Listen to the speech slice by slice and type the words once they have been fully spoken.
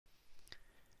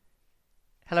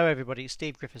Hello everybody,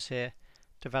 Steve Griffiths here,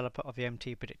 developer of the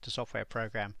MTPredictor software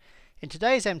program. In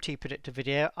today's MTPredictor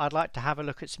video, I'd like to have a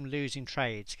look at some losing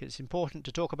trades because it's important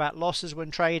to talk about losses when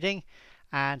trading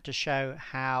and to show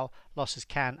how losses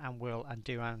can and will and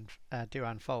do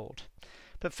unfold.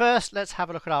 But first, let's have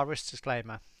a look at our risk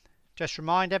disclaimer. Just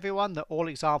remind everyone that all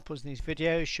examples in these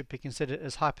videos should be considered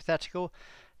as hypothetical.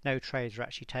 No trades are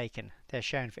actually taken. They're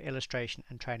shown for illustration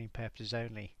and training purposes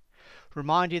only.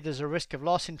 Remind you there's a risk of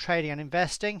loss in trading and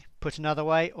investing. Put another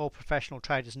way, all professional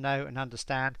traders know and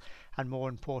understand, and more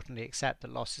importantly accept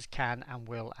that losses can and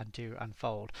will and do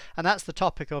unfold. And that's the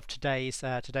topic of today's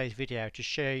video, to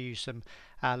show you some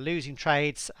losing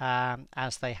trades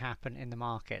as they happen in the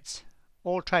markets.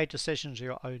 All trade decisions are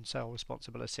your own sole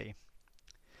responsibility.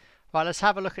 Right, let's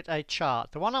have a look at a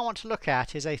chart. The one I want to look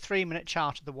at is a 3-minute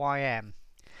chart of the YM.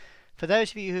 For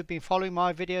those of you who've been following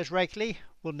my videos regularly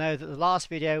will know that the last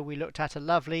video we looked at a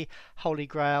lovely Holy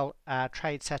Grail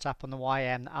trade setup on the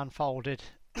YM that unfolded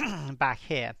back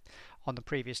here on the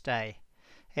previous day.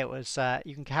 It was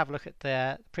you can have a look at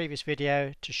the previous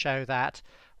video to show that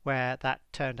where that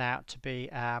turned out to be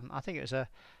I think it was a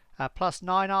plus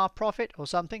 9R profit or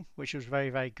something, which was very,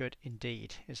 very good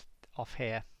indeed. It's off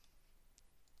here.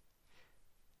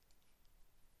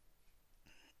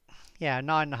 Yeah,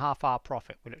 9.5-hour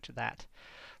profit. We looked at that.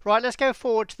 Right, let's go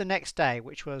forward to the next day,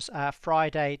 which was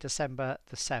Friday, December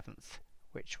the 7th,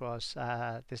 which was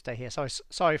this day here.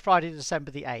 Sorry, Friday,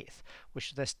 December the 8th, which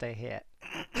is this day here.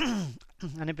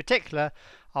 And in particular,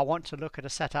 I want to look at a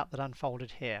setup that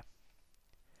unfolded here.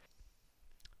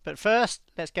 But first,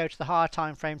 let's go to the higher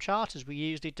time frame chart, as we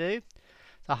usually do.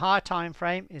 The higher time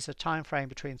frame is a time frame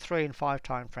between 3 and 5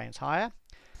 time frames higher.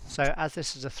 So as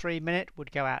this is a 3-minute,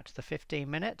 would go out to the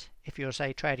 15-minute. If you're,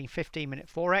 say, trading 15-minute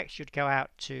Forex, you'd go out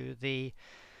to the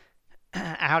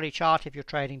hourly chart. If you're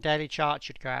trading daily charts,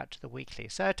 you'd go out to the weekly.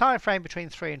 So a time frame between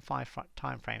 3 and 5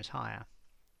 time frames higher.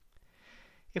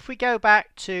 If we go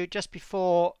back to just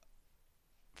before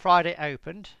Friday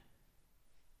opened,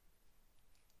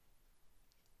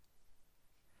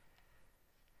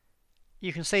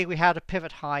 you can see we had a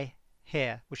pivot high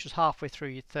here, which was halfway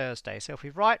through Thursday. So if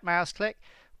we right mouse click,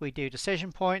 we do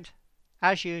decision point.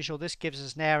 As usual, this gives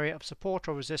us an area of support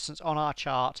or resistance on our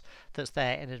chart that's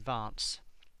there in advance.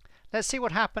 Let's see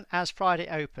what happened as Friday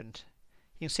opened.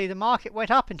 You can see the market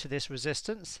went up into this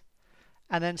resistance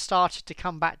and then started to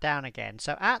come back down again.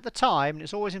 So at the time, and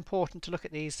it's always important to look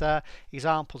at these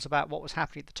examples about what was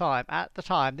happening at the time. At the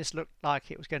time, this looked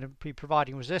like it was going to be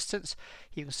providing resistance.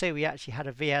 You can see we actually had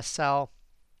a VS sell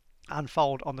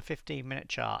unfold on the 15-minute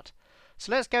chart.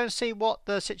 So let's go and see what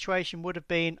the situation would have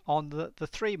been on the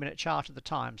 3-minute chart at the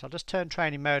time. So I'll just turn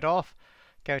training mode off,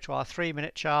 go to our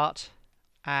 3-minute chart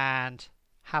and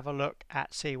have a look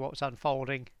at see what was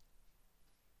unfolding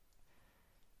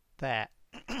there.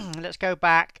 Let's go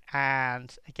back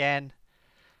and again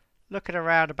look at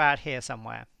around about here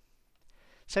somewhere.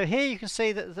 So here you can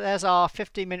see that there's our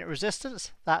 15-minute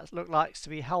resistance. That looks like to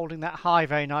be holding that high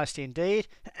very nicely indeed.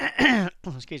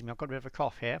 Excuse me, I've got a bit of a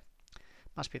cough here.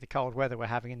 Must be the cold weather we're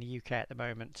having in the UK at the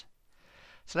moment.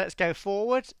 So let's go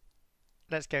forward.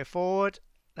 Let's go forward.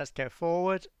 Let's go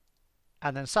forward.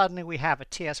 And then suddenly we have a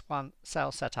TS1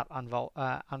 sell setup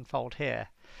unfold here.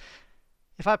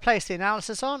 If I place the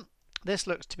analysis on, this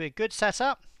looks to be a good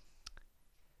setup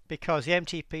because the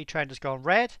MTP trend has gone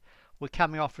red. We're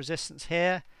coming off resistance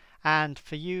here, and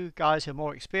for you guys who are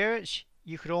more experienced,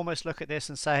 you could almost look at this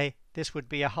and say this would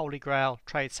be a Holy Grail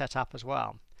trade setup as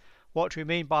well. What do we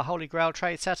mean by Holy Grail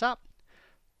trade setup?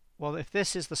 Well, if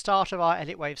this is the start of our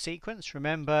Elliott wave sequence,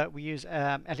 remember we use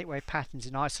Elliott wave patterns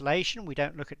in isolation. We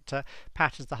don't look at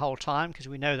patterns the whole time because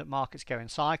we know that markets go in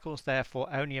cycles. Therefore,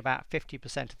 only about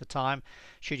 50% of the time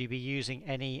should you be using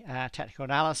any technical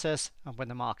analysis and when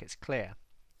the market's clear.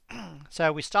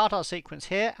 So we start our sequence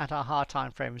here at our higher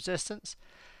time frame resistance.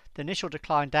 The initial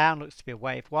decline down looks to be a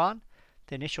wave 1.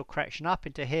 The initial correction up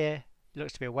into here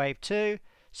looks to be a wave 2.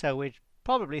 So we'd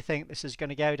probably think this is going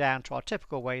to go down to our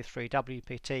typical wave 3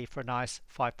 WPT for a nice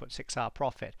 5.6-hour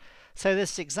profit. So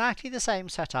this is exactly the same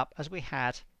setup as we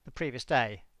had the previous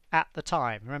day at the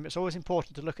time. Remember, it's always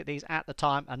important to look at these at the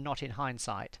time and not in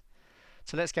hindsight.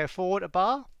 So let's go forward a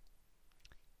bar.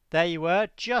 There you were,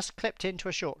 just clipped into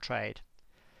a short trade.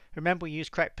 Remember, we use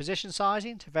correct position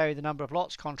sizing to vary the number of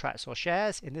lots, contracts or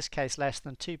shares. In this case, less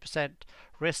than 2%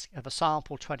 risk of a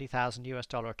sample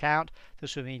 $20,000 account.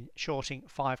 This would mean shorting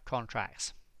 5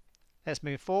 contracts. Let's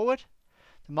move forward.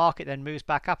 The market then moves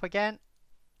back up again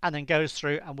and then goes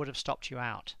through and would have stopped you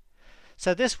out.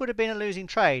 So this would have been a losing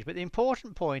trade, but the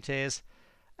important point is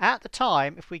at the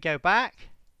time, if we go back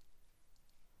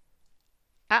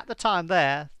at the time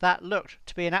there, that looked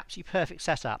to be an absolutely perfect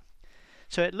setup.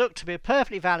 So it looked to be a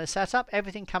perfectly valid setup,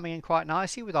 everything coming in quite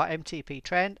nicely with our MTP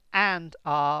trend and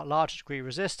our large degree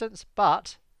resistance,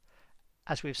 but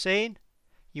as we've seen,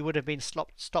 you would have been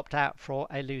stopped out for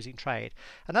a losing trade.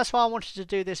 And that's why I wanted to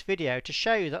do this video, to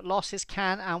show you that losses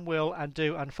can and will and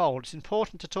do unfold. It's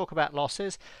important to talk about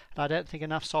losses, and I don't think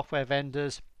enough software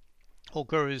vendors or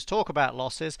gurus talk about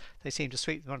losses. They seem to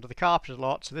sweep them under the carpet a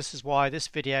lot, so this is why this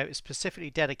video is specifically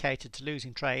dedicated to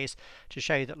losing trades, to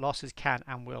show you that losses can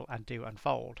and will and do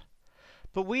unfold.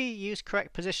 But we use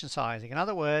correct position sizing. In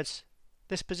other words,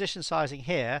 this position sizing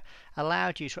here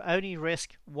allowed you to only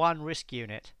risk one risk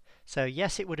unit. So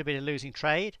yes, it would have been a losing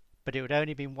trade, but it would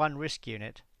only have been one risk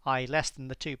unit, i.e. less than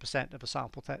the 2% of a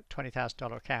sample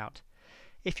 $20,000 account.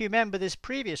 If you remember, this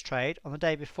previous trade on the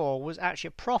day before was actually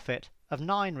a profit of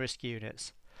 9 risk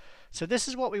units. So this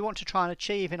is what we want to try and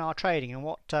achieve in our trading, and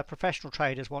what professional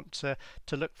traders want to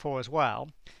look for as well,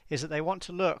 is that they want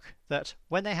to look that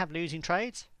when they have losing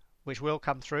trades, which will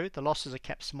come through, the losses are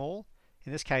kept small,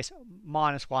 in this case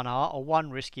 -1R or 1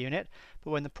 risk unit,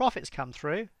 but when the profits come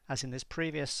through, as in this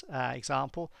previous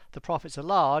example, the profits are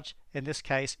large. In this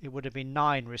case it would have been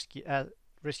 9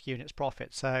 risk units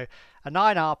profit. So a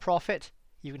 9R profit,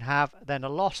 you can have then a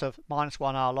lot of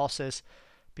 -1R losses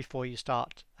before you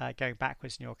start going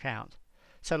backwards in your account.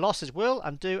 So losses will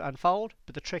and do unfold,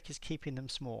 but the trick is keeping them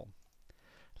small.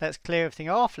 Let's clear everything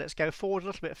off. Let's go forward a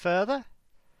little bit further,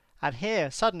 and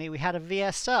here suddenly we had a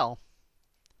VS sell.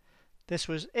 This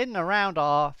was in and around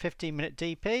our 15-minute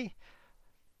DP,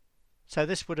 so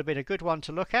this would have been a good one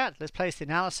to look at. Let's place the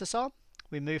analysis on.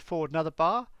 We move forward another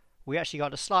bar. We actually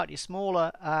got a slightly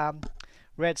smaller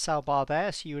red sell bar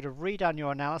there, so you would have redone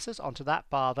your analysis onto that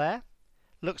bar there.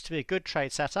 Looks to be a good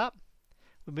trade setup.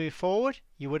 We move forward.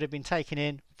 You would have been taken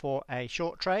in for a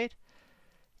short trade.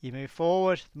 You move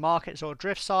forward, the market sort of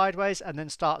drifts sideways and then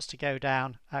starts to go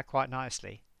down quite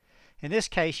nicely. In this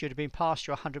case, you'd have been past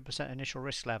your 100% initial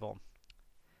risk level.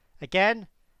 Again,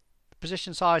 the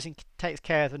position sizing takes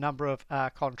care of the number of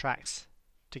contracts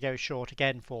to go short,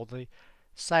 again for the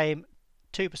same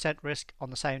 2% risk on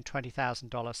the same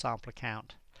 $20,000 sample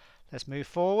account. Let's move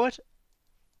forward.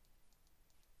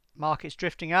 Market's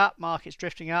drifting up,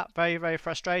 very, very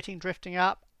frustrating, drifting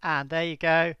up, and there you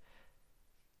go.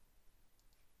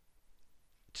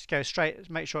 Just go straight,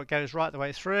 make sure it goes right the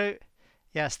way through.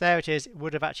 Yes, there it is. It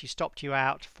would have actually stopped you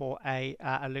out for a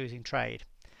losing trade.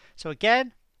 So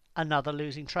again, another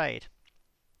losing trade.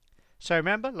 So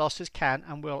remember, losses can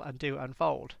and will and do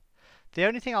unfold. The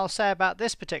only thing I'll say about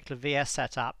this particular VS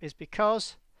setup is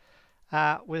because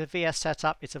with a VS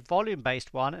setup, it's a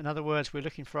volume-based one. In other words, we're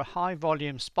looking for a high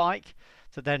volume spike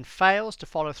that then fails to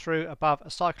follow through above a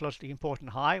psychologically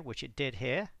important high, which it did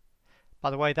here. By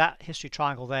the way, that history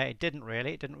triangle there, it didn't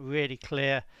really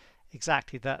clear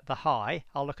exactly the high.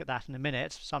 I'll look at that in a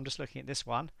minute, so I'm just looking at this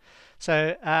one.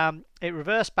 So it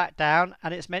reversed back down,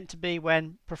 and it's meant to be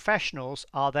when professionals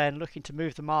are then looking to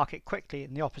move the market quickly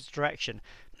in the opposite direction.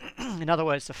 In other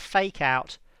words, the fake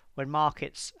out when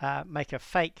markets make a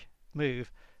fake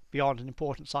move beyond an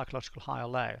important psychological high or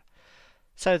low.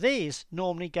 So these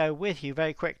normally go with you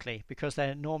very quickly because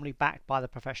they're normally backed by the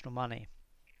professional money.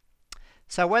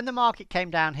 So when the market came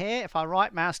down here, if I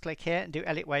right mouse click here and do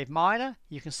Elliott wave minor,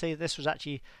 you can see this was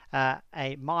actually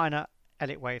a minor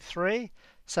Elliott wave 3.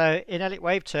 So in Elliott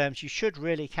wave terms, you should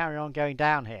really carry on going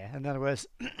down here. In other words,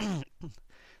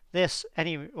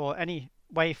 any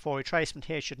wave 4 retracement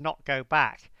here should not go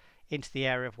back into the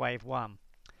area of wave 1.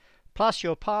 Plus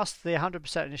you're past the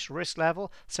 100% initial risk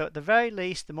level, so at the very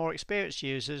least the more experienced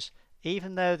users,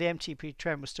 even though the MTP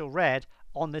trend was still red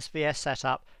on this VS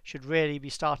setup, should really be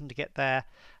starting to get their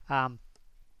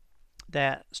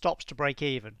stops to break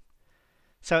even.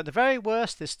 So at the very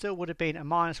worst, this still would have been a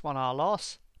 -1R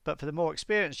loss, but for the more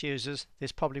experienced users,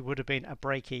 this probably would have been a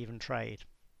break-even trade.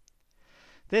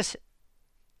 This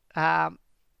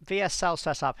VS sell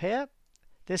setup here,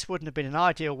 this wouldn't have been an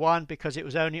ideal one because it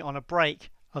was only on a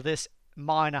break of this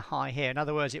minor high here. In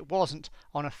other words, it wasn't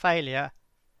on a failure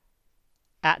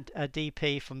at a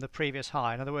DP from the previous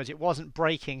high. In other words, it wasn't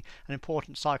breaking an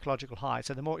important psychological high.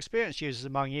 So the more experienced users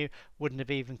among you wouldn't have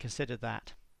even considered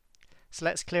that. So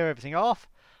let's clear everything off.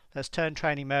 Let's turn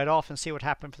training mode off and see what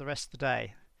happened for the rest of the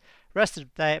day. The rest of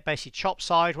the day it basically chopped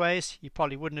sideways. You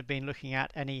probably wouldn't have been looking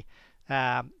at any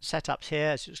setups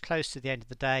here as it was close to the end of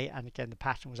the day, and again the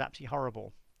pattern was absolutely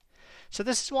horrible. So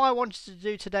this is why I wanted to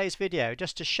do today's video,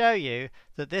 just to show you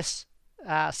that this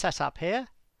setup here,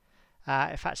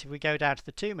 in fact if we go down to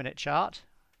the 2-minute chart,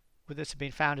 would this have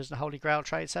been found as a Holy Grail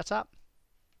trade setup?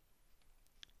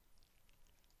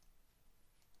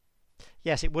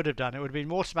 Yes, it would have done. It would have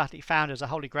been automatically found as a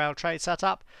Holy Grail trade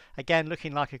setup. Again,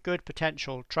 looking like a good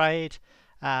potential trade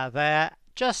there.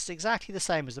 Just exactly the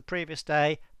same as the previous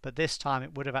day, but this time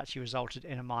it would have actually resulted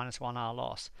in a -1 hour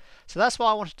loss. So that's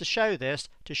why I wanted to show this,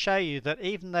 to show you that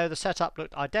even though the setup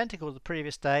looked identical to the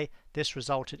previous day, this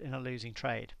resulted in a losing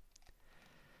trade.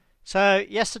 So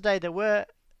yesterday there were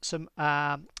some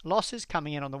losses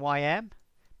coming in on the YM,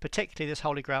 particularly this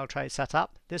Holy Grail trade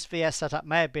setup. This VS setup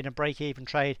may have been a break-even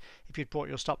trade if you'd brought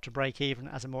your stop to break-even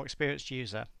as a more experienced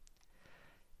user.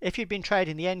 If you'd been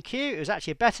trading the NQ, it was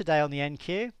actually a better day on the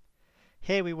NQ.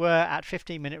 Here we were at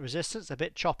 15-minute resistance, a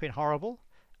bit choppy and horrible.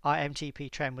 Our MTP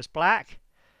trend was black.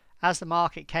 As the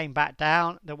market came back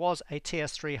down, there was a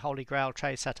TS3 Holy Grail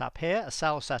trade setup here, a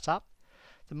sell setup.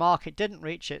 The market didn't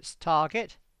reach its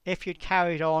target. If you'd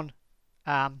carried on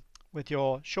with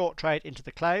your short trade into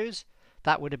the close,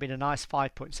 that would have been a nice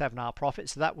 5.7 hour profit,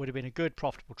 so that would have been a good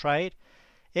profitable trade.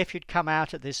 If you'd come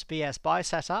out at this VS buy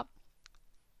setup,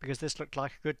 because this looked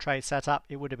like a good trade setup,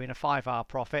 it would have been a 5-hour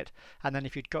profit, and then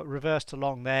if you'd got reversed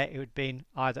along there, it would have been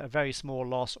either a very small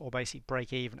loss or basically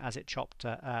break even as it chopped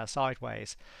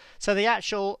sideways. So the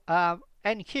actual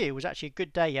NQ was actually a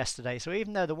good day yesterday. So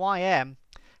even though the YM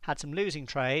had some losing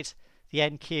trades, the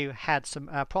NQ had some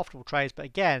profitable trades, but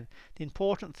again, the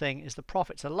important thing is the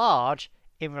profits are large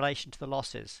in relation to the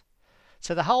losses.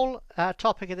 So the whole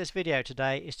topic of this video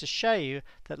today is to show you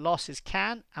that losses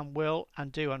can and will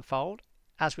and do unfold,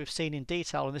 as we've seen in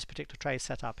detail in this particular trade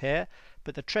setup here.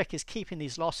 But the trick is keeping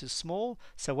these losses small,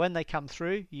 so when they come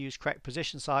through, you use correct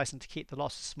position size and to keep the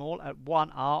losses small at 1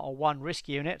 R or 1 risk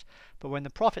unit. But when the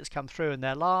profits come through and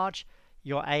they're large,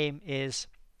 your aim is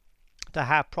to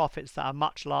have profits that are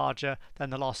much larger than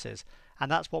the losses.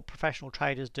 And that's what professional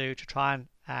traders do to try and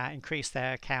increase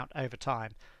their account over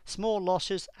time. Small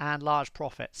losses and large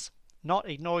profits. Not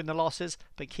ignoring the losses,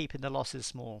 but keeping the losses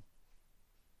small.